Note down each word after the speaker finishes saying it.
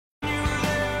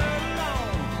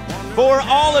For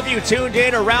all of you tuned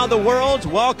in around the world,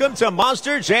 welcome to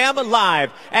Monster Jam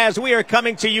Live, as we are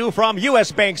coming to you from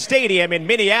US Bank Stadium in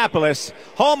Minneapolis,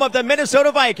 home of the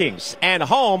Minnesota Vikings and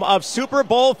home of Super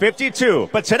Bowl 52.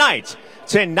 But tonight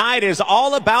is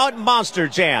all about Monster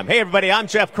Jam. Hey everybody, I'm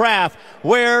Jeff Kraft,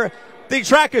 where the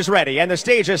track is ready and the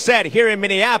stage is set here in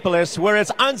Minneapolis, where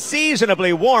it's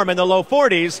unseasonably warm in the low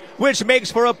 40s, which makes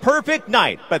for a perfect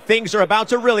night. But things are about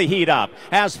to really heat up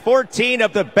as 14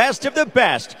 of the best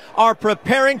are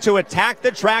preparing to attack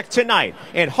the track tonight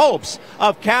in hopes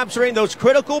of capturing those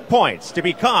critical points to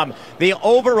become the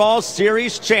overall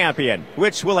series champion,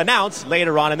 which we'll announce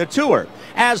later on in the tour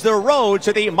as the road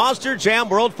to the Monster Jam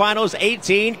World Finals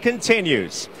 18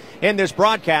 continues. In this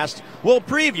broadcast, we'll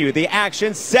preview the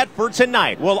action set for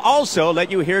tonight. We'll also let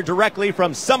you hear directly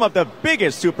from some of the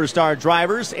biggest superstar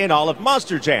drivers in all of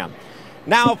Monster Jam.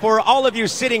 Now, for all of you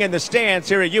sitting in the stands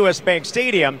here at US Bank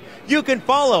Stadium, you can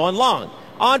follow along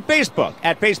on Facebook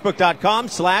at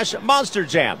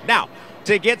facebook.com/MonsterJam. Now,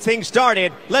 to get things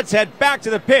started, let's head back to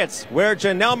the pits where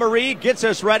Janelle Marie gets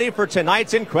us ready for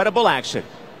tonight's incredible action.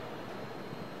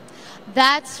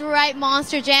 That's right,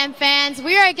 Monster Jam fans.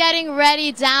 We are getting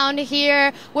ready down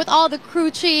here with all the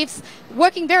crew chiefs,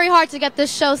 working very hard to get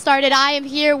this show started. I am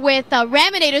here with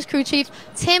Raminator's crew chief,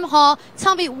 Tim Hall.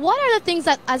 Tell me, what are the things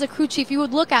that, as a crew chief, you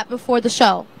would look at before the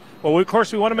show? Well, of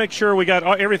course, we want to make sure we got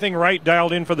everything right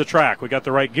dialed in for the track. We got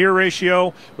the right gear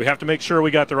ratio. We have to make sure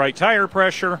we got the right tire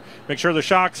pressure, make sure the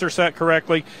shocks are set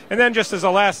correctly. And then just as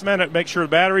a last minute, make sure the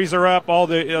batteries are up, all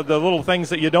the little things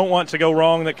that you don't want to go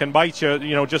wrong that can bite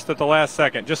you, just at the last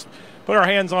second. Just put our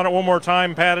hands on it one more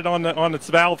time, pat it on its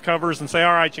valve covers and say,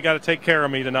 all right, you got to take care of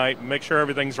me tonight and make sure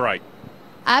everything's right.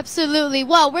 Absolutely.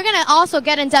 Well, we're going to also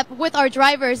get in depth with our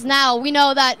drivers now. We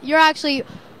know that you're actually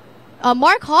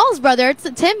Mark Hall's brother. It's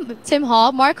Tim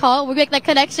Hall, Mark Hall. We'll make that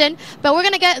connection. But we're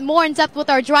going to get more in depth with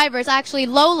our drivers. Actually,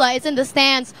 Lola is in the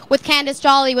stands with Candace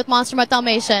Jolly with Monster Mutt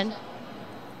Dalmatian.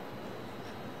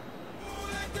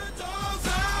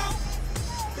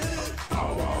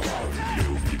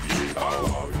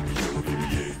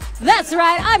 That's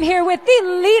right. I'm here with the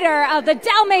leader of the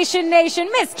Dalmatian Nation,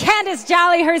 Miss Candace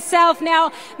Jolly herself.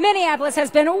 Now, Minneapolis has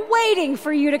been waiting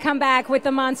for you to come back with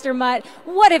the Monster Mutt.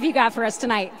 What have you got for us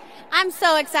tonight? I'm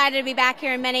so excited to be back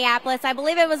here in Minneapolis. I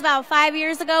believe it was about 5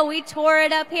 years ago. We tore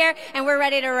it up here, and we're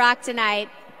ready to rock tonight.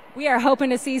 We are hoping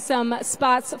to see some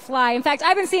spots fly. In fact,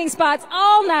 I've been seeing spots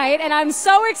all night, and I'm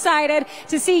so excited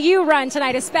to see you run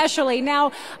tonight especially.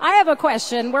 Now, I have a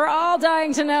question. We're all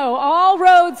dying to know. All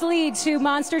roads lead to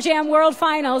Monster Jam World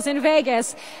Finals in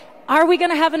Vegas. Are we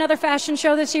going to have another fashion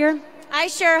show this year? I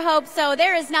sure hope so.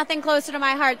 There is nothing closer to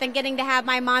my heart than getting to have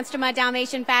my Monster Mutt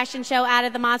Dalmatian fashion show out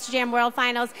of the Monster Jam World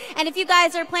Finals. And if you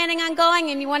guys are planning on going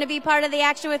and you want to be part of the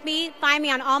action with me, find me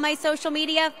on all my social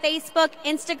media, Facebook,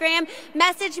 Instagram.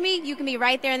 Message me. You can be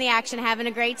right there in the action having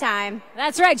a great time.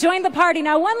 That's right. Join the party.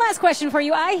 Now, one last question for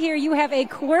you. I hear you have a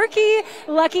quirky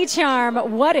lucky charm.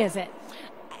 What is it?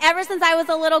 Ever since I was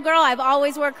a little girl, I've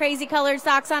always wore crazy colored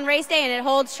socks on race day, and it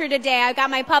holds true today. I've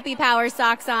got my puppy power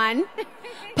socks on.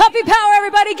 Puppy power,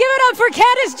 everybody. Give it up for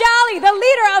Candace Jolly, the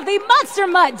leader of the Monster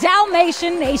Mutt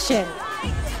Dalmatian Nation.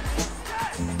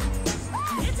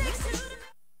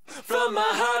 From my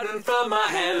heart and from my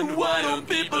hand, why don't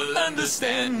people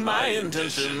understand my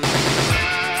intention?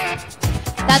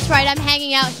 That's right. I'm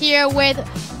hanging out here with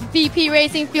VP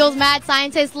Racing Fuel's mad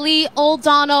scientist Lee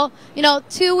O'Donnell.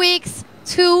 2 weeks,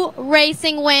 2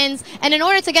 racing wins, and in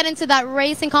order to get into that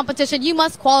racing competition, you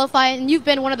must qualify, and you've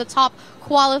been one of the top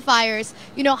qualifiers.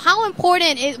 How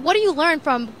important what do you learn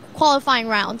from qualifying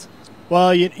round?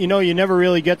 Well, you never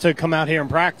really get to come out here and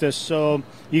practice, so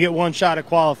you get one shot at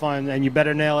qualifying, and you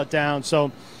better nail it down.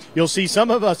 So you'll see some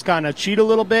of us kind of cheat a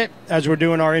little bit as we're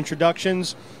doing our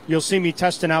introductions. You'll see me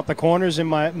testing out the corners in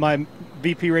my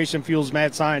VP Racing Fuel's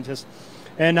mad scientist.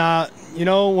 And,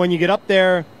 when you get up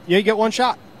there, you get one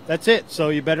shot. That's it. So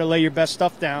you better lay your best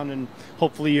stuff down, and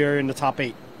hopefully you're in the top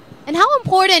 8. And how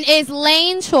important is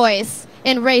lane choice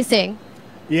in racing?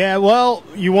 Yeah, well,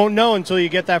 you won't know until you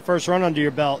get that first run under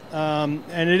your belt. And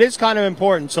it is kind of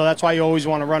important, so that's why you always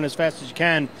want to run as fast as you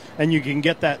can, and you can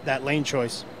get that lane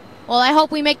choice. Well, I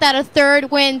hope we make that a 3rd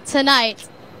win tonight.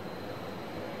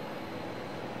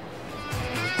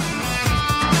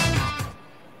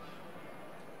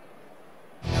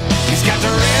 He's got the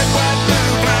red, white,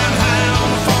 blue, brown, high on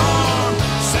the farm.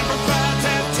 Semper Fi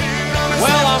tattooed on his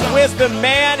Well, I'm with the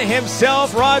man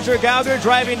himself, Roger Gallagher,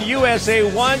 driving USA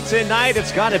 1 tonight.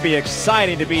 It's got to be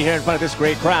exciting to be here in front of this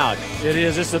great crowd. It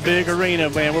is. It's a big arena,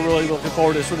 man. We're really looking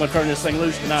forward to this. We're going to turn this thing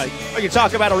loose tonight. Well, you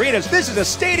talk about arenas. This is a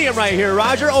stadium right here,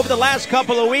 Roger. Over the last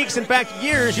couple of weeks, in fact,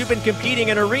 years, you've been competing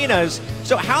in arenas.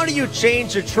 So how do you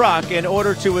change a truck in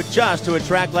order to adjust to a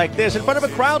track like this in front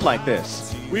of a crowd like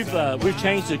this? We've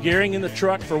changed the gearing in the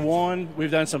truck for one.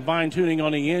 We've done some fine tuning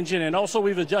on the engine, and also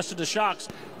we've adjusted the shocks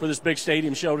for this big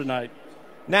stadium show tonight.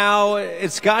 Now,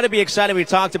 it's got to be exciting. We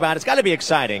talked about it. It's got to be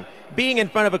exciting being in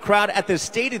front of a crowd at this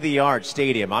state-of-the-art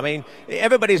stadium. I mean,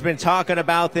 everybody's been talking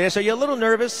about this. Are you a little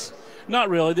nervous? Not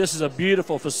really. This is a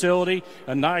beautiful facility,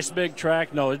 a nice big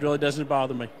track. No, it really doesn't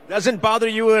bother me. Doesn't bother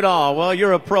you at all. Well,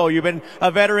 you're a pro. You've been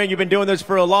a veteran. You've been doing this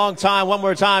for a long time. One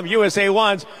more time, USA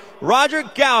 1's Roger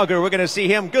Gallagher. We're going to see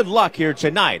him. Good luck here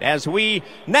tonight as we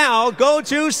now go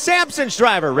to Sampson's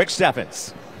driver, Rick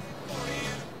Steffens.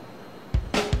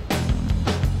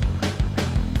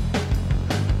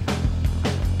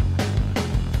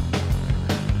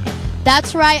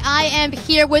 That's right. I am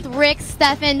here with Rick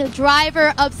Steffen,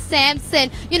 driver of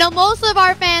Sampson. You know, most of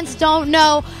our fans don't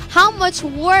know how much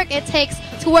work it takes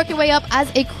to work your way up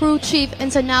as a crew chief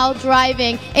into now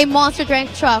driving a monster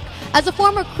drink truck. As a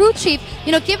former crew chief,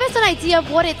 you know, give us an idea of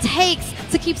what it takes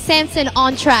to keep Sampson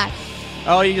on track.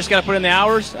 Oh, you just got to put in the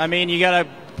hours. I mean, you got to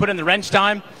put in the wrench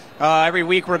time. Every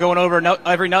week we're going over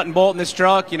every nut and bolt in this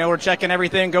truck. You know, we're checking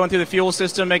everything, going through the fuel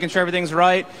system, making sure everything's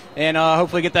right, and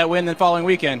hopefully get that win the following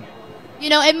weekend. You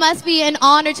know, it must be an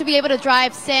honor to be able to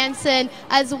drive Sampson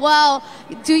as well.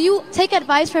 Do you take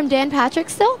advice from Dan Patrick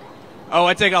still? Oh,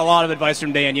 I take a lot of advice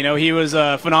from Dan. You know, he was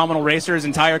a phenomenal racer his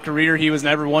entire career. He was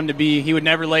never one to be, he would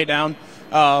never lay down.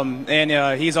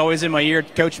 And he's always in my ear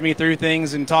coaching me through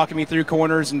things and talking me through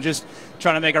corners and just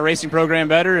trying to make our racing program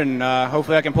better. And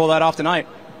hopefully I can pull that off tonight.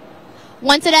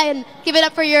 Once again, give it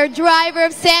up for your driver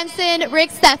of Sampson,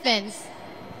 Rick Steffens.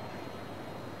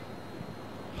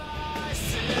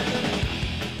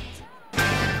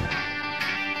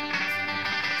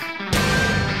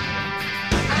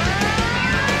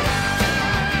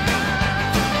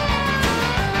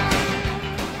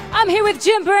 I'm here with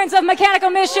Jim Burns of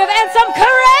Mechanical Mischief and some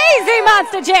crazy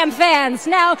Monster Jam fans.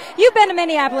 Now, you've been to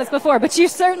Minneapolis before, but you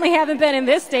certainly haven't been in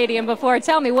this stadium before.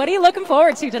 Tell me, what are you looking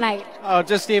forward to tonight? Oh,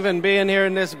 just even being here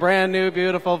in this brand new,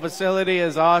 beautiful facility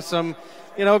is awesome.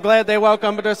 You know, glad they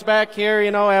welcomed us back here, you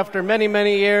know, after many,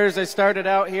 many years. I started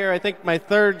out here, I think my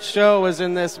third show was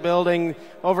in this building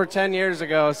over 10 years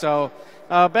ago. So,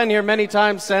 been here many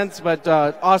times since, but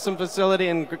awesome facility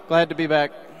and glad to be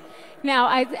back.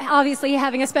 Now, obviously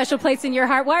having a special place in your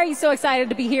heart, why are you so excited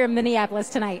to be here in Minneapolis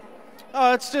tonight?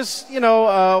 It's just, you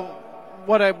know,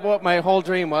 what my whole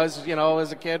dream was, you know,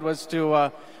 as a kid was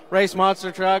to race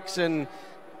monster trucks. And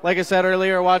like I said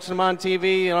earlier, watching them on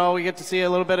TV, you know, we get to see a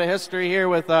little bit of history here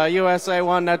with USA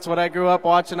 1. That's what I grew up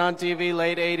watching on TV,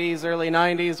 late 80s, early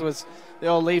 90s, was the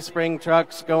old leaf spring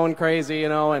trucks going crazy, you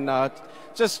know, and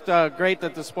just great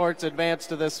that the sport's advanced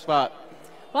to this spot.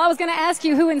 Well, I was going to ask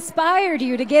you who inspired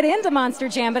you to get into Monster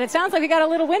Jam, but it sounds like we got a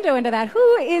little window into that.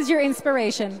 Who is your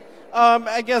inspiration?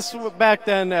 I guess back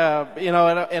then, you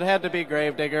know, it had to be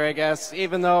Gravedigger, I guess,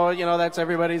 even though, you know, that's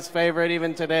everybody's favorite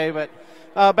even today. But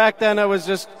back then I was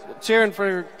just cheering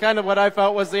for kind of what I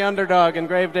felt was the underdog, and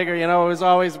Gravedigger, you know, was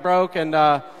always broke. And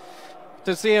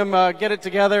to see him get it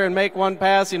together and make one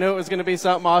pass, you knew it was going to be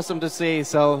something awesome to see.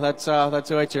 So that's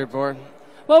who I cheered for.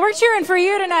 Well, we're cheering for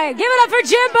you tonight. Give it up for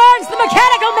Jim Burns, the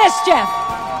Mechanical Mischief.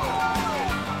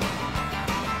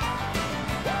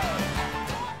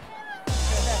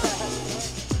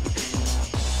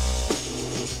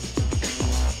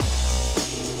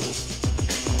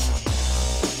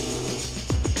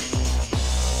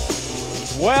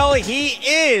 Well, he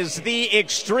is the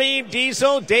Extreme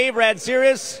Diesel, Dave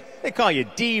Radziris. They call you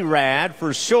D-Rad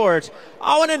for short.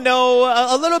 I want to know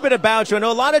a little bit about you. I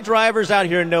know a lot of drivers out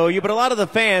here know you, but a lot of the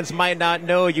fans might not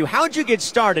know you. How'd you get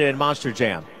started in Monster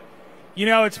Jam? You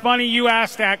know, it's funny you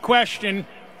asked that question,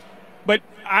 but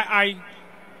I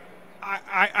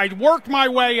worked my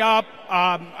way up.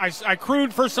 I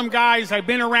crewed for some guys. I've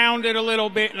been around it a little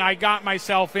bit, and I got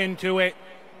myself into it,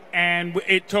 and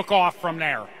it took off from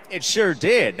there. It sure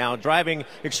did. Now, driving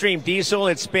Extreme Diesel,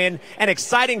 it's been an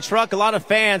exciting truck. A lot of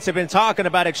fans have been talking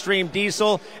about Extreme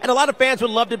Diesel, and a lot of fans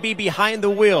would love to be behind the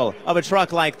wheel of a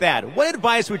truck like that. What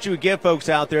advice would you give folks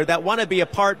out there that want to be a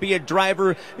part, be a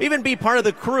driver, even be part of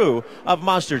the crew of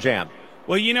Monster Jam?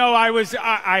 Well, you know,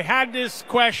 I had this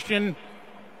question.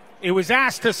 It was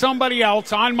asked to somebody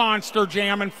else on Monster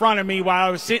Jam in front of me while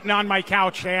I was sitting on my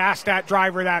couch. They asked that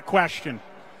driver that question.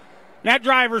 That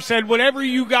driver said, whatever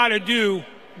you got to do,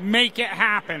 make it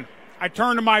happen. I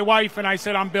turned to my wife and I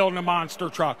said, I'm building a monster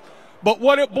truck. But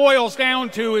what it boils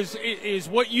down to is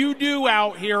what you do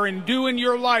out here and do in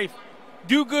your life.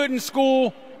 Do good in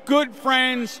school, good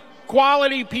friends,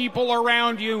 quality people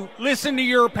around you, listen to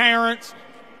your parents,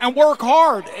 and work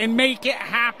hard and make it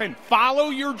happen. Follow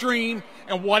your dream,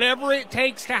 and whatever it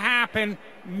takes to happen,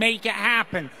 make it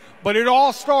happen. But it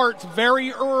all starts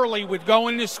very early with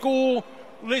going to school,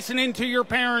 listening to your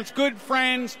parents, good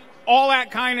friends, all that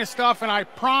kind of stuff, and I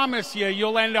promise you,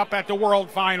 you'll end up at the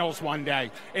World Finals one day.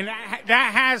 And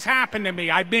that has happened to me.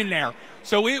 I've been there.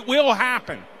 So it will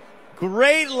happen.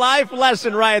 Great life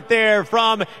lesson right there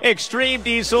from Extreme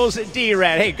Diesel's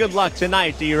D-Rad. Hey, good luck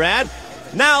tonight, D-Rad.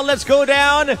 Now let's go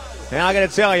down. And I got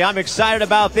to tell you, I'm excited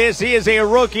about this. He is a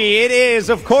rookie. It is,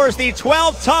 of course, the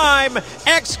 12-time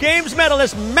X Games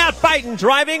medalist, Matt Biden,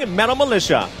 driving Metal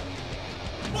Militia.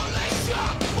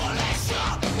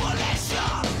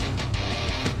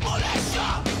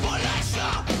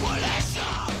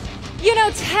 You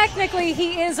know, technically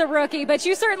he is a rookie, but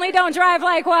you certainly don't drive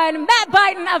like one. Matt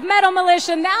Biden of Metal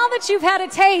Militia, now that you've had a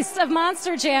taste of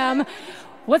Monster Jam,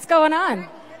 what's going on?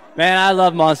 Man, I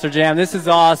love Monster Jam. This is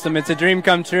awesome. It's a dream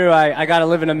come true. I got to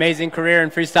live an amazing career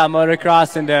in freestyle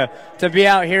motocross, and to be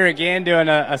out here again doing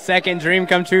a second dream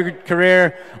come true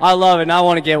career, I love it, and I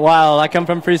want to get wild. I come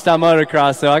from freestyle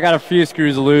motocross, so I got a few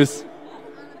screws loose.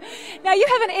 Now, you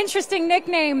have an interesting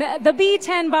nickname, the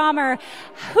B-10 Bomber.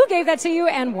 Who gave that to you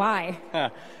and why?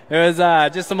 It was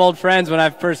just some old friends when I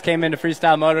first came into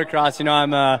freestyle motocross. You know,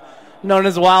 I'm known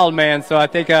as a wild man, so I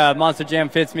think Monster Jam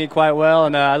fits me quite well,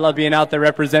 and I love being out there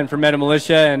representing for Metal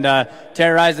Militia and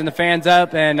terrorizing the fans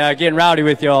up and getting rowdy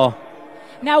with y'all.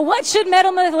 Now, what should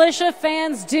Metal Militia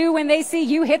fans do when they see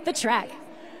you hit the track?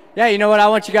 Yeah, you know what I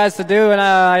want you guys to do when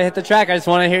I hit the track? I just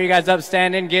want to hear you guys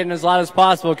upstanding, getting as loud as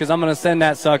possible, because I'm going to send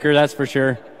that sucker, that's for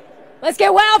sure. Let's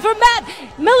get wild for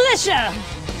Matt Militia!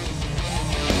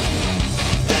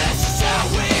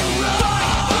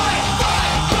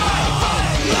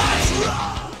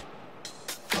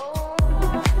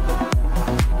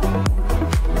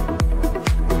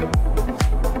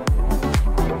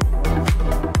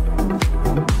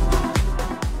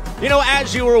 You know,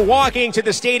 as you were walking to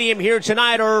the stadium here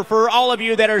tonight, or for all of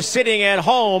you that are sitting at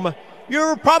home,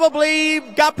 you're probably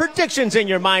got predictions in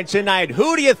your mind tonight.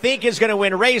 Who do you think is going to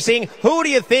win racing? Who do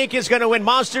you think is going to win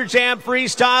Monster Jam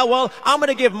Freestyle? Well, I'm going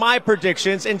to give my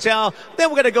predictions until then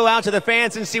we're going to go out to the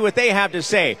fans and see what they have to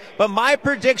say. But my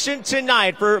prediction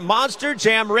tonight for Monster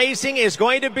Jam Racing is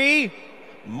going to be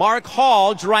Mark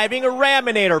Hall driving a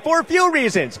Raminator for a few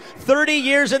reasons. 30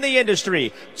 years in the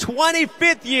industry,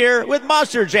 25th year with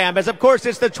Monster Jam, as of course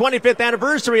it's the 25th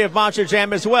anniversary of Monster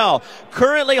Jam as well.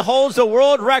 Currently holds the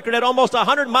world record at almost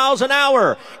 100 miles an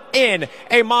hour in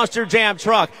a Monster Jam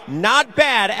truck. Not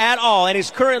bad at all, and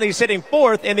he's currently sitting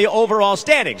fourth in the overall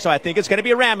standing, so I think it's going to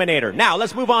be a Raminator. Now,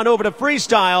 let's move on over to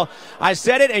freestyle. I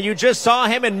said it, and you just saw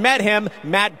him and met him,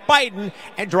 Matt Biden,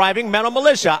 and driving Metal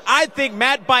Militia. I think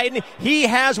Matt Biden, he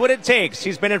has what it takes.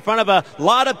 He's been in front of a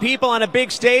lot of people on a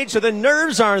big stage, so the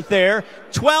nerves aren't there.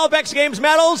 12 X Games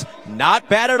medals, not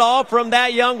bad at all from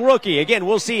that young rookie. Again,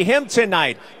 we'll see him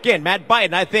tonight. Again, Matt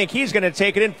Biden, I think he's going to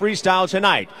take it in freestyle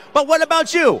tonight. But what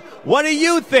about you? What do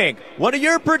you think? What are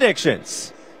your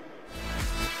predictions?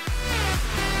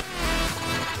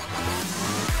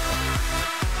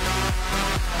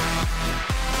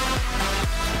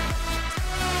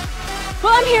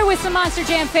 Well, I'm here with some Monster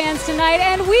Jam fans tonight,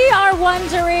 and we are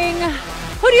wondering,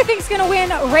 who do you think is going to win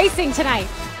racing tonight?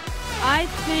 I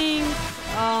think,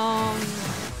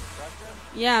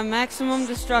 Maximum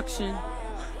Destruction.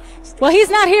 Well, he's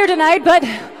not here tonight, but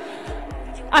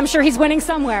I'm sure he's winning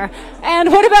somewhere. And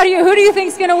what about you? Who do you think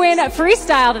is going to win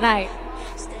freestyle tonight?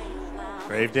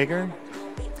 Gravedigger?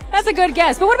 That's a good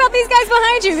guess. But what about these guys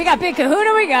behind you? We got Big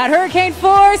Kahuna, we got Hurricane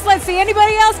Force. Let's see,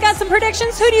 anybody else got some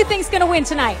predictions? Who do you think is going to win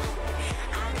tonight?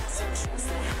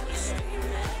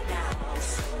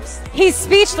 He's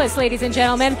speechless, ladies and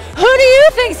gentlemen. Who do you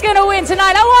think's going to win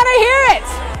tonight? I want to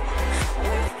hear it.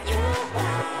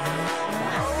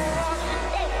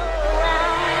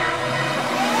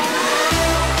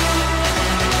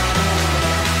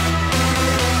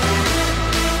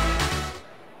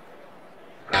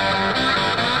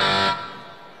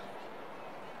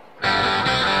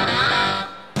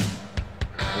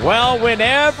 Well,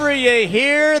 whenever you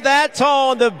hear that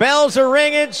tone, the bells are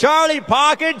ringing. Charlie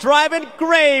Pocket driving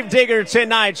Gravedigger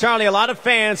tonight. Charlie, a lot of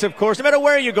fans, of course. No matter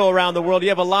where you go around the world, you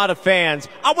have a lot of fans.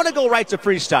 I want to go right to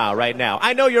freestyle right now.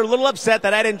 I know you're a little upset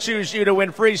that I didn't choose you to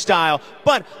win freestyle,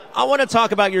 but I want to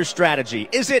talk about your strategy.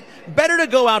 Is it better to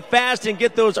go out fast and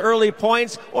get those early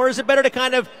points, or is it better to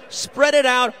kind of spread it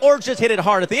out or just hit it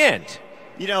hard at the end?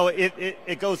 You know,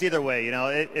 it goes either way. You know,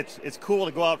 it's cool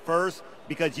to go out first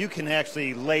because you can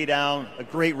actually lay down a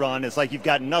great run. It's like you've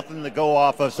got nothing to go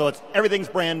off of, so everything's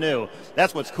brand new.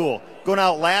 That's what's cool. Going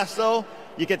out last, though,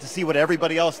 you get to see what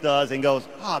everybody else does and goes,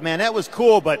 oh, man, that was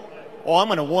cool, but I'm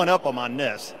going to one-up them on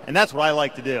this. And that's what I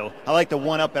like to do. I like to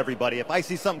one-up everybody. If I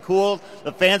see something cool,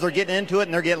 the fans are getting into it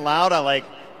and they're getting loud, I'm like,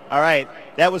 all right,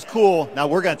 that was cool. Now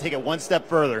we're going to take it one step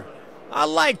further. I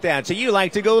like that. So you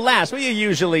like to go last. Well, you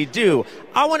usually do.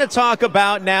 I want to talk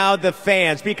about now the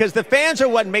fans, because the fans are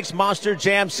what makes Monster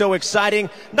Jam so exciting,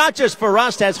 not just for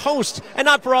us as hosts and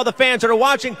not for all the fans that are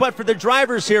watching, but for the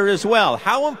drivers here as well.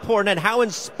 How important and how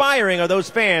inspiring are those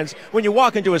fans when you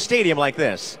walk into a stadium like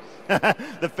this?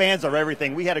 The fans are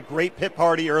everything. We had a great pit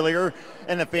party earlier,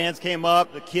 and the fans came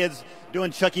up, the kids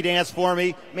doing Chucky dance for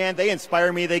me. Man, they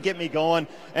inspire me. They get me going.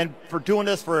 And for doing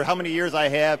this for how many years I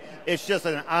have, it's just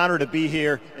an honor to be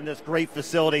here in this great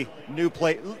facility. New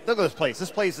place. Look at this place. This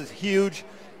place is huge.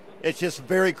 It's just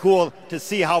very cool to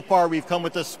see how far we've come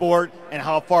with this sport and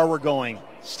how far we're going.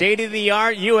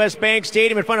 State-of-the-art U.S. Bank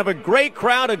Stadium in front of a great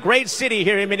crowd, a great city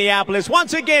here in Minneapolis.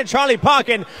 Once again, Charlie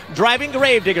Pauken driving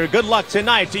Gravedigger. Good luck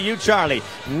tonight to you, Charlie.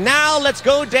 Now let's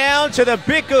go down to the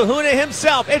big kahuna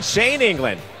himself. It's Shane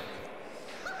England.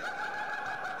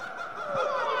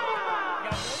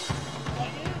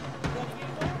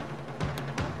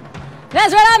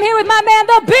 That's right, I'm here with my man,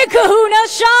 the big kahuna,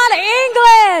 Sean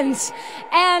England.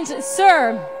 And,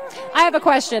 sir, I have a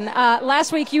question.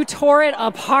 Last week you tore it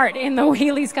apart in the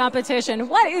wheelies competition.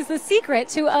 What is the secret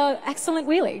to an excellent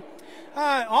wheelie?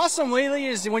 Awesome wheelie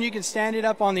is when you can stand it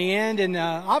up on the end, and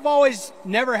I've always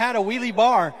never had a wheelie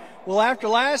bar. Well, after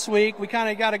last week, we kind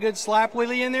of got a good slap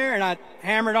wheelie in there, and I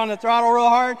hammered on the throttle real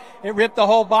hard. It ripped the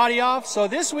whole body off. So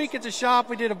this week at the shop,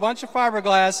 we did a bunch of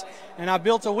fiberglass, and I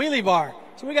built a wheelie bar.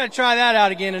 So we got to try that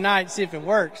out again tonight and see if it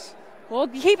works. Well,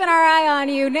 keeping our eye on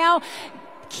you. Now,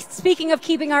 speaking of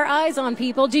keeping our eyes on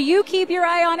people, do you keep your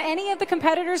eye on any of the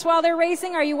competitors while they're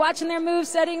racing? Are you watching their moves,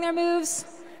 studying their moves?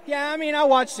 Yeah, I mean, I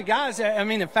watch the guys. I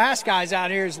mean, the fast guys out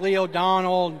here is Lee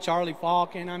O'Donnell and Charlie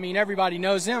Falcon. I mean, everybody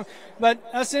knows them. But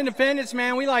us independents,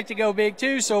 man, we like to go big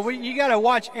too. So you got to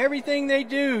watch everything they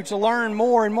do to learn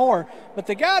more and more. But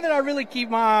the guy that I really keep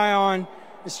my eye on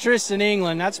is Tristan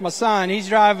England. That's my son. He's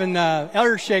driving the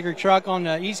Earthshaker truck on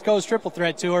the East Coast Triple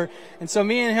Threat Tour. And so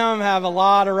me and him have a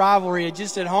lot of rivalry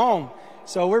just at home.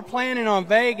 So we're planning on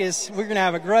Vegas. We're going to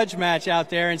have a grudge match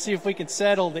out there and see if we can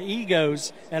settle the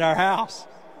egos at our house.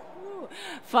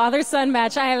 Father-son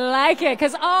match. I like it,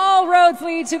 because all roads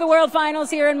lead to the World Finals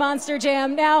here in Monster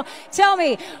Jam. Now, tell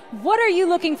me, what are you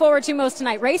looking forward to most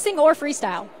tonight, racing or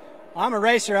freestyle? I'm a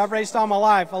racer. I've raced all my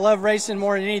life. I love racing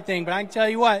more than anything, but I can tell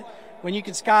you what, when you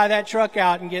can sky that truck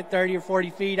out and get 30 or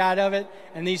 40 feet out of it,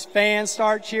 and these fans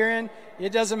start cheering,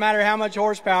 it doesn't matter how much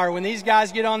horsepower. When these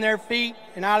guys get on their feet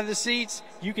and out of the seats,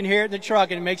 you can hear it in the truck,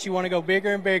 and it makes you want to go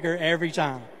bigger and bigger every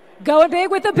time. Going big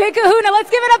with the big kahuna.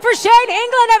 Let's give it up for Shane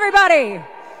England, everybody.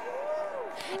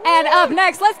 And up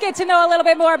next, let's get to know a little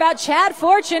bit more about Chad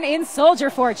Fortune in Soldier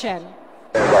Fortune.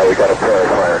 We got a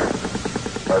prayer.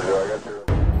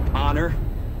 Honor,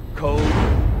 code,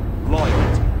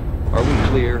 loyalty. Are we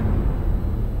clear?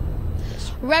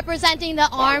 Representing the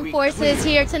armed forces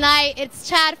here tonight, it's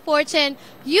Chad Fortune.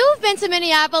 You've been to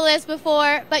Minneapolis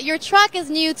before, but your truck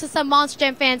is new to some Monster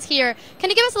Jam fans here.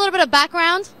 Can you give us a little bit of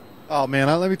background? Oh, man,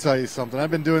 let me tell you something.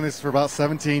 I've been doing this for about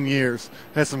 17 years.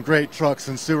 Had some great trucks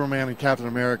in Superman and Captain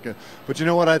America. But you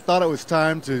know what? I thought it was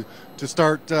time to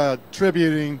start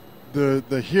tributing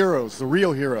the heroes, the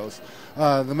real heroes,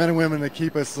 the men and women that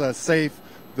keep us safe,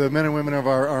 the men and women of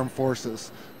our armed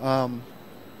forces, and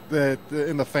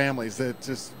the families that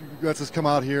just lets us come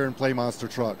out here and play monster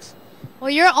trucks. Well,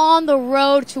 you're on the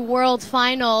road to World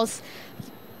Finals.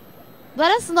 Let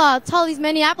us tell these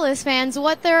Minneapolis fans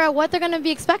what they're going to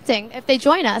be expecting if they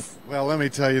join us. Well, let me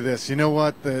tell you this. You know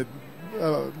what?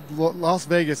 Las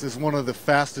Vegas is one of the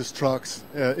fastest trucks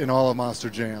in all of Monster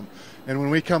Jam. And when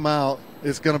we come out,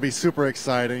 it's going to be super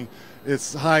exciting.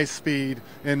 It's high speed,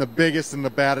 and the biggest and the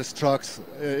baddest trucks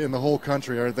in the whole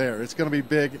country are there. It's going to be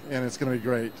big, and it's going to be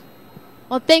great.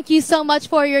 Well, thank you so much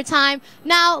for your time.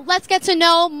 Now, let's get to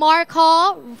know Mark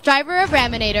Hall, driver of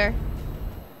Raminator.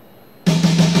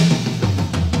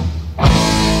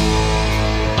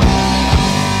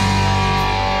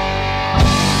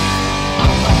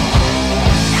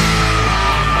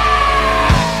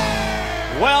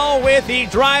 Well, with the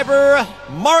driver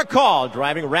Mark Hall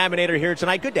driving Raminator here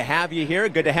tonight. Good to have you here.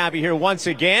 Good to have you here once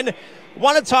again.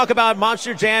 Want to talk about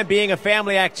Monster Jam being a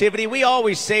family activity. We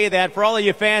always say that for all of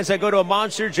you fans that go to a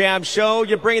Monster Jam show,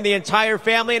 you bring the entire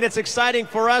family, and it's exciting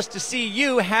for us to see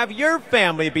you have your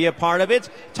family be a part of it.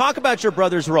 Talk about your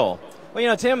brother's role. Well, you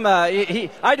know, Tim,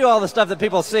 I do all the stuff that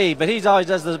people see, but he always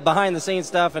does the behind-the-scenes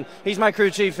stuff, and he's my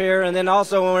crew chief here. And then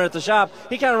also when we're at the shop,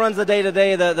 he kind of runs the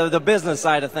day-to-day, the business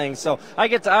side of things. So I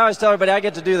always tell everybody I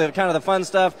get to do the kind of the fun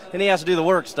stuff, and he has to do the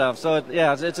work stuff. So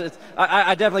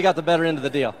I definitely got the better end of the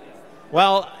deal.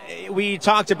 Well, we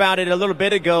talked about it a little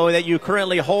bit ago that you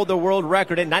currently hold the world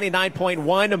record at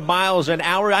 99.1 miles an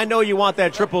hour. I know you want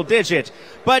that triple digit,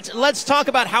 but let's talk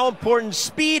about how important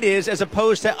speed is as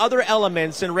opposed to other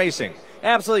elements in racing.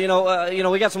 Absolutely.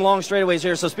 We got some long straightaways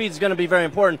here, so speed is going to be very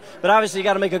important. But obviously, you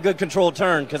got to make a good controlled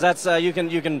turn because that's you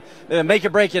can make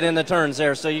or break it in the turns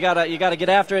there. So you got to get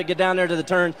after it, get down there to the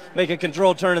turn, make a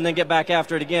controlled turn, and then get back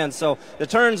after it again. So the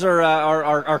turns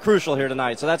are crucial here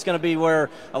tonight. So that's going to be where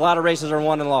a lot of races are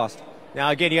won and lost. Now,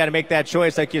 again, you got to make that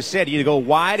choice, like you said. You go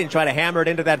wide and try to hammer it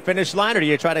into that finish line, or do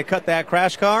you try to cut that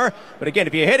crash car? But again,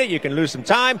 if you hit it, you can lose some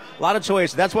time. A lot of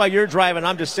choice. That's why you're driving.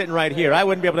 I'm just sitting right here. I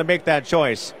wouldn't be able to make that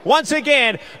choice. Once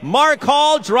again, Mark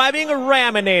Hall driving a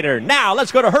Raminator. Now,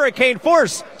 let's go to Hurricane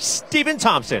Force, Stephen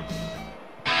Thompson.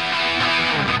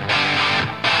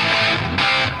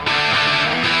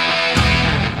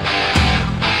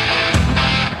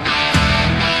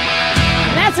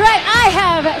 That's right. I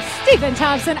have Stephen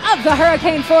Thompson of the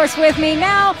Hurricane Force with me.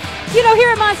 Now, here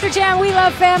at Monster Jam, we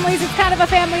love families. It's kind of a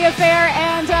family affair.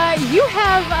 And you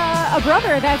have a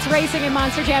brother that's racing in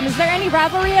Monster Jam. Is there any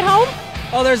rivalry at home?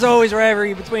 Oh, there's always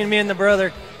rivalry between me and the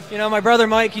brother. My brother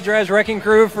Mike, he drives Wrecking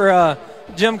Crew for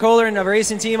Jim Kohler and the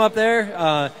racing team up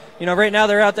there. Right now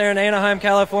they're out there in Anaheim,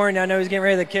 California. I know he's getting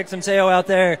ready to kick some tail out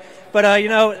there. But,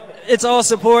 it's all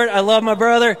support. I love my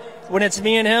brother. When it's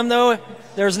me and him, though,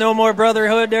 there's no more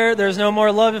brotherhood there. There's no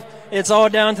more love. It's all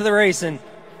down to the racing.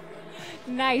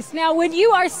 Nice. Now, when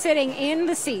you are sitting in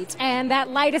the seat and that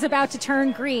light is about to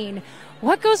turn green,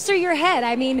 what goes through your head?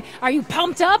 I mean, are you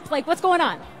pumped up? Like, what's going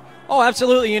on? Oh,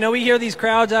 absolutely. We hear these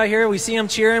crowds out here. We see them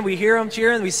cheering. We hear them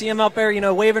cheering. We see them up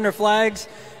there, waving their flags.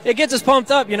 It gets us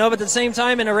pumped up, but at the same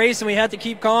time in a race, and we have to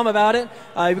keep calm about it.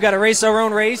 We've got to race our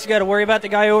own race. You got to worry about the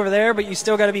guy over there, but you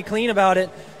still got to be clean about it.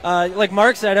 Like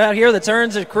Mark said, out here the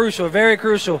turns are crucial, very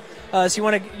crucial. So you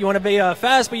want to be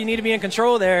fast, but you need to be in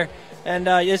control there. And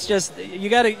it's just you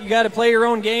got to play your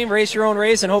own game, race your own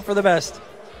race, and hope for the best.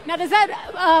 Now, does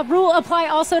that rule apply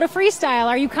also to freestyle?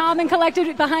 Are you calm and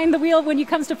collected behind the wheel when it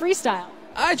comes to freestyle?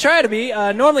 I try to be.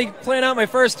 Normally plan out my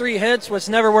first 3 hits, which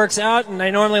never works out, and I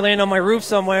normally land on my roof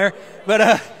somewhere.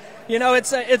 But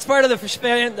it's part of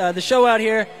the show out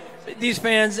here. These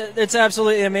fans, it's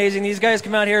absolutely amazing. These guys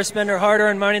come out here, spend their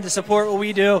hard-earned money to support what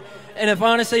we do. And if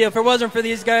it wasn't for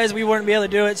these guys, we wouldn't be able to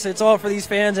do it. So it's all for these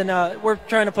fans, and we're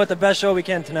trying to put the best show we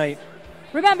can tonight.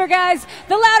 Remember, guys,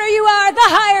 the louder you are, the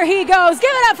higher he goes. Give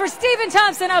it up for Stephen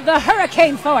Thompson of the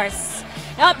Hurricane Force.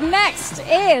 Up next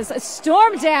is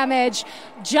Storm Damage,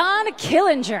 John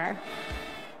Killinger.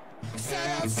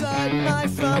 Outside my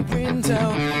front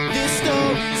window, this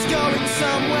story's going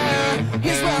somewhere.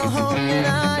 He's well hung and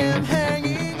I am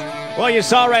hanging on. Well, you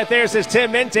saw right there, says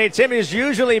Tim Mente. Tim is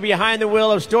usually behind the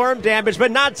wheel of Storm Damage,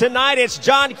 but not tonight. It's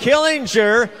John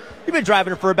Killinger. You've been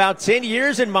driving for about 10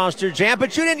 years in Monster Jam,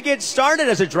 but you didn't get started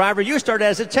as a driver. You started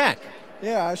as a tech.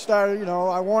 Yeah, I started,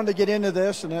 I wanted to get into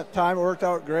this, and at the time it worked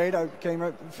out great. I became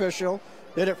an official,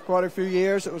 did it for quite a few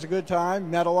years. It was a good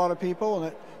time, met a lot of people, and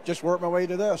it just worked my way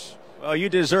to this. Well, you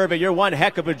deserve it. You're one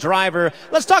heck of a driver.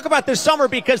 Let's talk about this summer,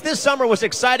 because this summer was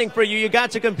exciting for you. You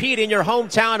got to compete in your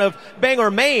hometown of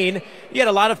Bangor, Maine. You had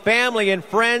a lot of family and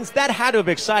friends. That had to have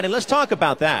been exciting. Let's talk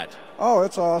about that. Oh,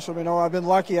 it's awesome. I've been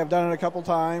lucky. I've done it a couple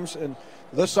times, and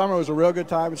this summer was a real good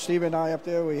time with Steve and I up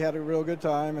there. We had a real good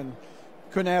time, and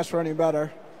couldn't ask for any better,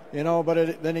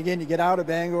 But then again, you get out of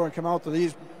Bangor and come out to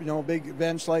these, big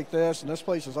events like this, and this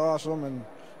place is awesome, and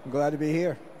I'm glad to be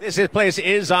here. This place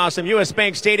is awesome. U.S.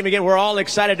 Bank Stadium, again, we're all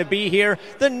excited to be here.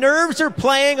 The nerves are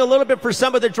playing a little bit for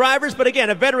some of the drivers, but again,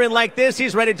 a veteran like this,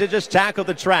 he's ready to just tackle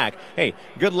the track. Hey,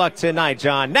 good luck tonight,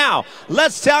 John. Now,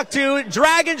 let's talk to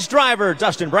Dragons driver,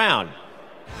 Dustin Brown.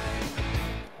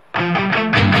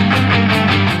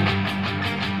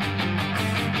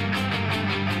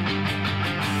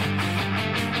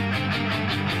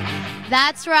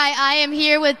 That's right. I am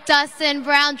here with Dustin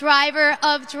Brown, driver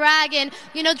of Dragon.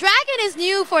 Dragon is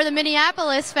new for the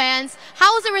Minneapolis fans.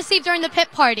 How was it received during the pit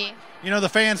party? The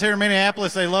fans here in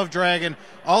Minneapolis, they love Dragon.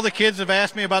 All the kids have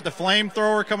asked me about the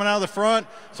flamethrower coming out of the front.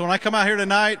 So when I come out here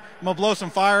tonight, I'm going to blow some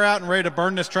fire out and ready to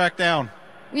burn this track down.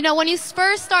 You know, when you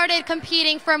first started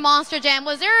competing for Monster Jam,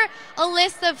 was there a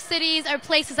list of cities or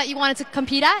places that you wanted to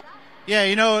compete at? Yeah,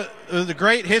 you know, the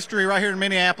great history right here in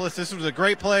Minneapolis. This was a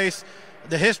great place.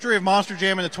 The history of Monster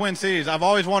Jam in the Twin Cities. I've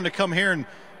always wanted to come here and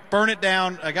burn it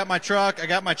down. I got my truck. I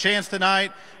got my chance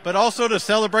tonight. But also to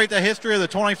celebrate the history of the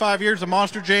 25 years of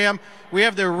Monster Jam, we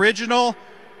have the original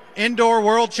indoor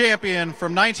world champion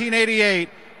from 1988,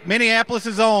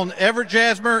 Minneapolis' own Everett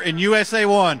Jasmer in USA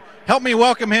 1. Help me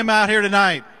welcome him out here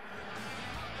tonight.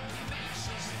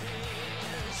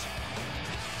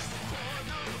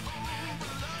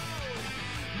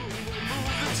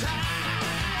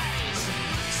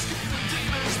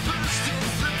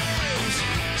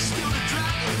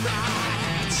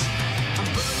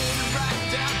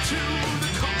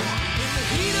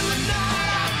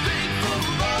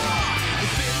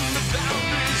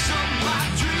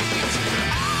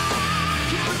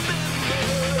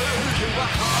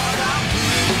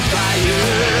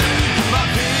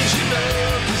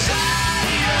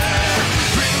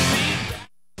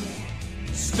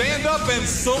 Stand up and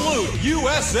salute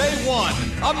USA 1,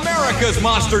 America's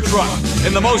monster truck,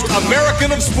 and the most American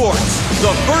of sports,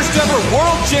 the first ever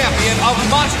world champion of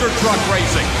monster truck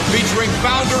racing, featuring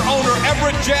founder-owner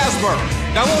Everett Jasmer.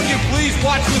 Now won't you please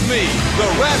watch with me the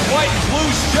red, white, and blue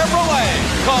Chevrolet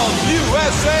called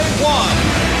USA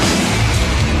 1.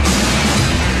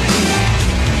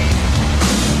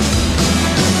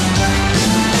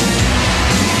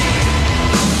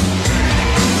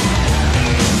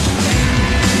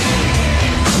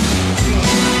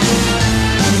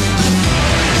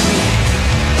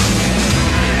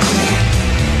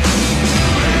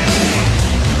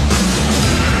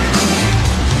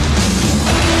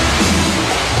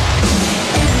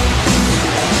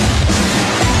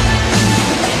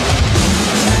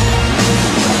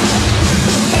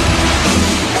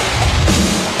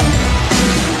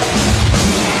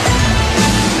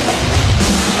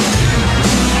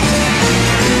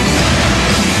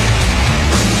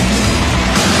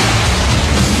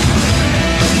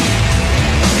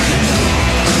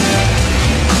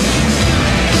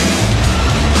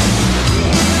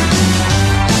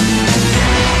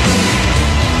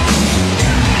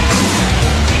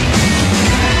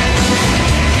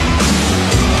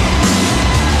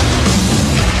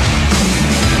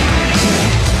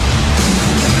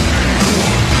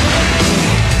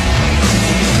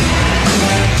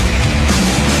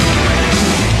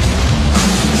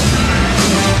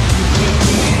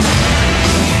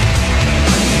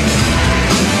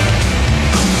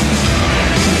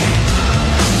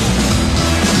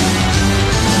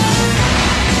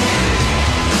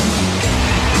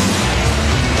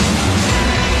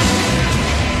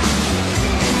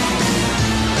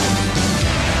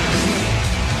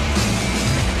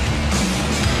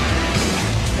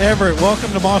 Everett,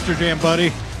 welcome to Monster Jam, buddy.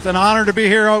 It's an honor to be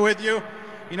here with you.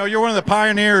 You know, you're one of the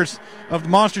pioneers of the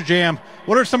Monster Jam.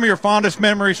 What are some of your fondest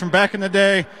memories from back in the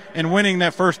day and winning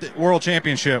that first world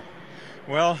championship?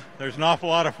 Well, there's an awful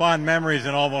lot of fond memories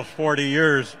in almost 40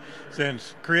 years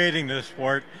since creating this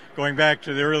sport, going back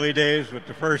to the early days with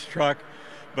the first truck.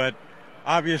 But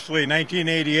obviously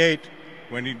 1988,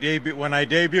 when I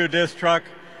debuted this truck,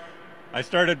 I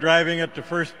started driving it the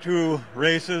first two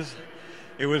races.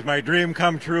 It was my dream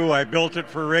come true. I built it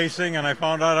for racing, and I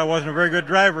found out I wasn't a very good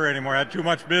driver anymore. I had too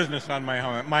much business on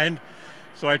my mind.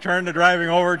 So I turned the driving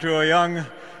over to a young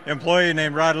employee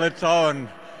named Rod Litzow, and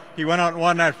he went out and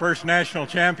won that first national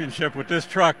championship with this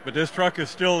truck. But this truck is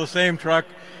still the same truck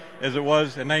as it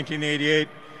was in 1988,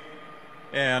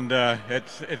 and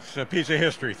it's a piece of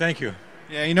history. Thank you.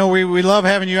 Yeah, you know, we love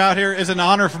having you out here. It's an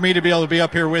honor for me to be able to be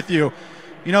up here with you.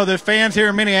 You know, the fans here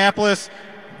in Minneapolis,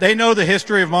 they know the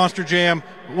history of Monster Jam.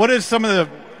 What is some of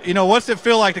the, you know, what's it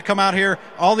feel like to come out here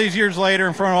all these years later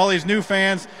in front of all these new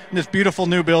fans in this beautiful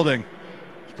new building?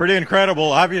 It's pretty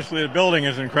incredible. Obviously, the building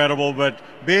is incredible, but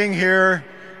being here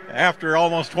after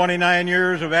almost 29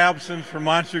 years of absence from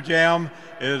Monster Jam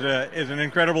is an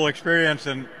incredible experience.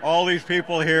 And all these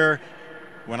people here,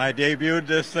 when I debuted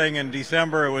this thing in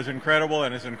December, it was incredible,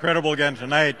 and it's incredible again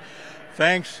tonight.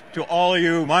 Thanks to all of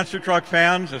you Monster Truck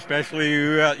fans, especially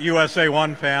you USA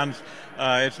 1 fans.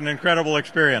 It's an incredible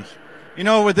experience. You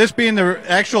know, with this being the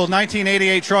actual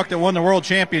 1988 truck that won the World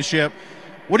Championship,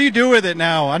 what do you do with it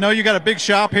now? I know you got a big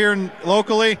shop here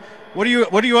locally. What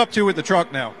are you up to with the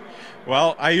truck now?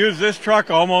 Well, I use this truck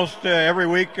almost every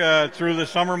week through the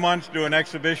summer months, doing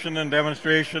exhibition and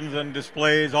demonstrations and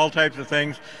displays, all types of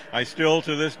things. I still,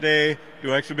 to this day,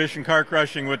 do exhibition car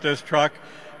crushing with this truck.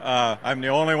 I'm the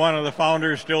only one of the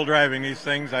founders still driving these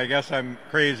things. I guess I'm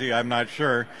crazy. I'm not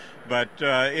sure. But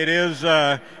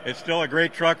it's still a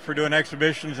great truck for doing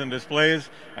exhibitions and displays.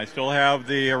 I still have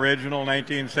the original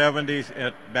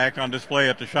 1970s back on display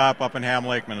at the shop up in Ham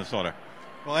Lake, Minnesota.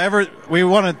 Well, Everett, we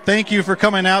want to thank you for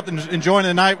coming out and enjoying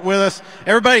the night with us.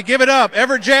 Everybody give it up.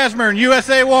 Everett Jasmine,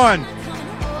 USA 1.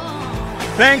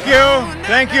 Thank you.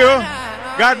 Thank you.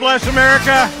 God bless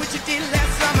America.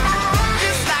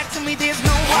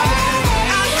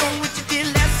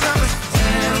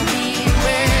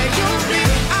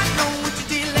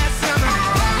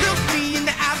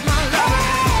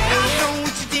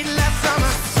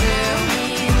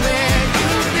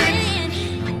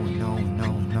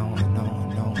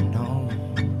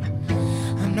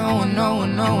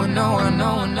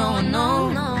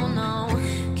 No.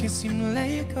 Can't seem to let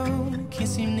you go. Can't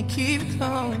seem to keep you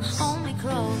close. Hold me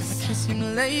close. I can't seem to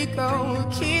let you go.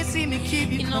 Can't seem to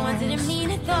keep you close. You know I didn't mean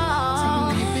it though.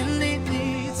 Tell me where you've been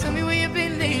lately. Tell me where you've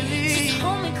been lately. Just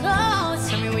hold me close.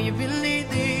 Tell me where you've been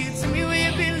lately. Tell me where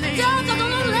you've been lately. Don't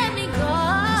let me go.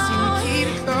 Can't seem to keep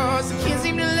you close. I can't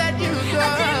seem to let you go. I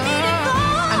didn't mean it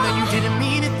though. I know you didn't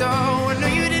mean it though. I know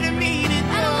you didn't mean it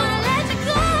though. I don't wanna let you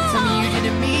go. Tell me you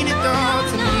didn't mean it though.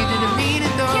 Tell me you didn't mean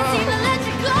it though. Can't seem to let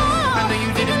you go. I know you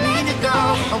didn't mean it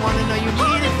though. I wanna know you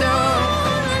mean it though.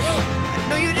 I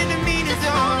know you didn't mean it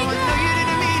though. I know you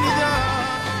didn't mean it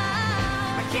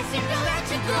though. I can't seem to let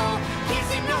you go. Can't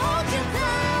seem to hold you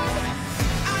close.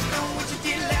 I know what you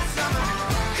did last summer.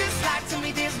 Just like to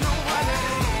me there's no other.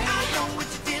 I know what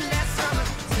you did last summer.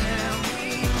 Tell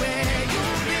me where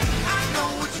you've been. I know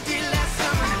what you did last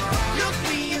summer. Look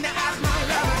me in the eyes, my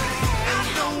lover. I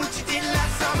know what you did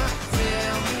last summer.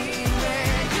 Tell me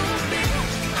where you've been.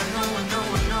 I know.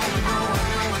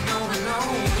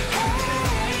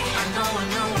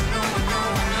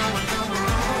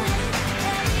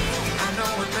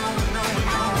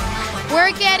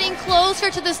 We're getting closer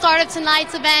to the start of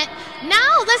tonight's event.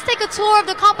 Now let's take a tour of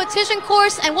the competition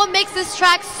course and what makes this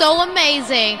track so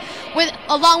amazing,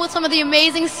 along with some of the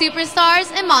amazing superstars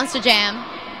in Monster Jam.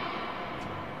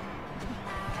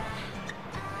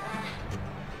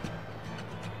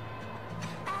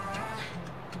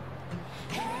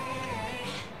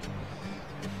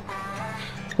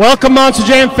 Welcome, Monster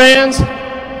Jam fans.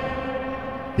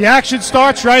 The action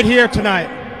starts right here tonight.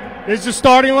 This is the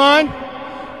starting line.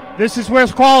 This is where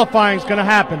qualifying is going to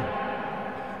happen.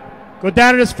 Go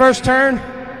down to this first turn.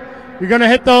 You're going to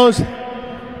hit those.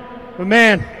 But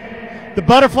man, the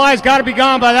butterfly's got to be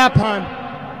gone by that time.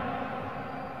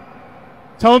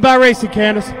 Tell them about racing,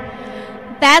 Candace.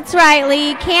 That's right,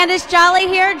 Lee. Candace Jolly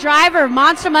here, driver of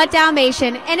Monster Mutt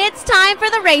Dalmatian, and it's time for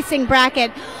the racing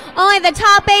bracket. Only the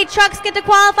top 8 trucks get to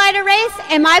qualify to race,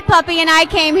 and my puppy and I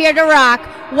came here to rock.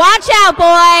 Watch out,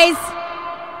 boys!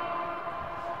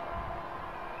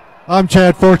 I'm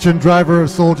Chad Fortune, driver of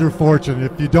Soldier Fortune.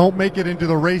 If you don't make it into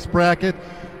the race bracket,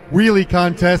 wheelie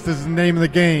contest is the name of the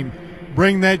game.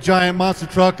 Bring that giant monster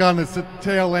truck on the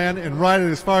tail end and ride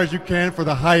it as far as you can for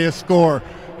the highest score.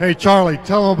 Hey, Charlie,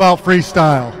 tell them about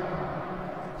freestyle.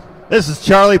 This is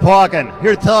Charlie Pauken,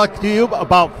 here to talk to you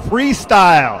about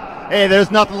freestyle. Hey,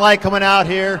 there's nothing like coming out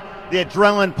here, the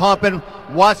adrenaline pumping,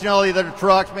 watching all the other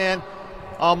trucks, man.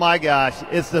 Oh my gosh,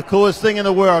 it's the coolest thing in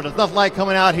the world. There's nothing like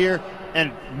coming out here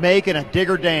and making a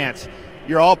digger dance.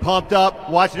 You're all pumped up,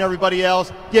 watching everybody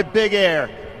else get big air,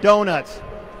 donuts,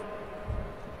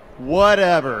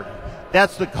 whatever.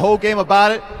 That's the whole game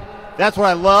about it. That's what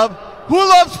I love. Who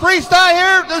loves freestyle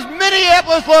here? Does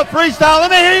Minneapolis love freestyle?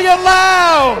 Let me hear you get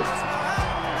loud.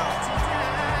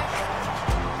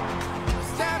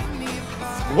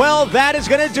 Well, that is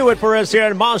going to do it for us here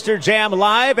at Monster Jam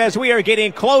Live as we are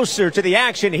getting closer to the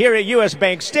action here at US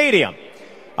Bank Stadium.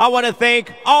 I want to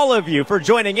thank all of you for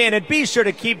joining in, and be sure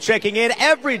to keep checking in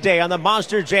every day on the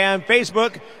Monster Jam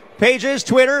Facebook pages,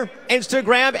 Twitter,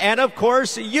 Instagram, and of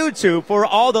course YouTube for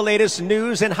all the latest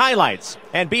news and highlights.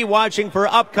 And be watching for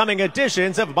upcoming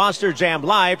editions of Monster Jam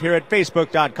Live here at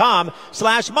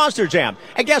Facebook.com/Monster Jam.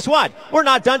 And guess what? We're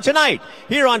not done tonight.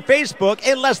 Here on Facebook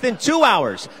in less than 2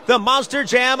 hours, the Monster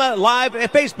Jam Live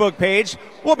Facebook page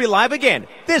will be live again.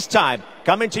 This time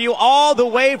coming to you all the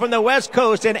way from the West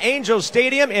Coast in Angel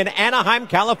Stadium in Anaheim,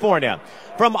 California.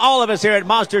 From all of us here at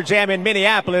Monster Jam in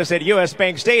Minneapolis at US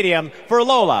Bank Stadium, for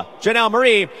Lola, Janelle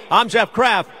Marie, I'm Jeff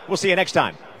Kraft. We'll see you next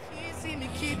time.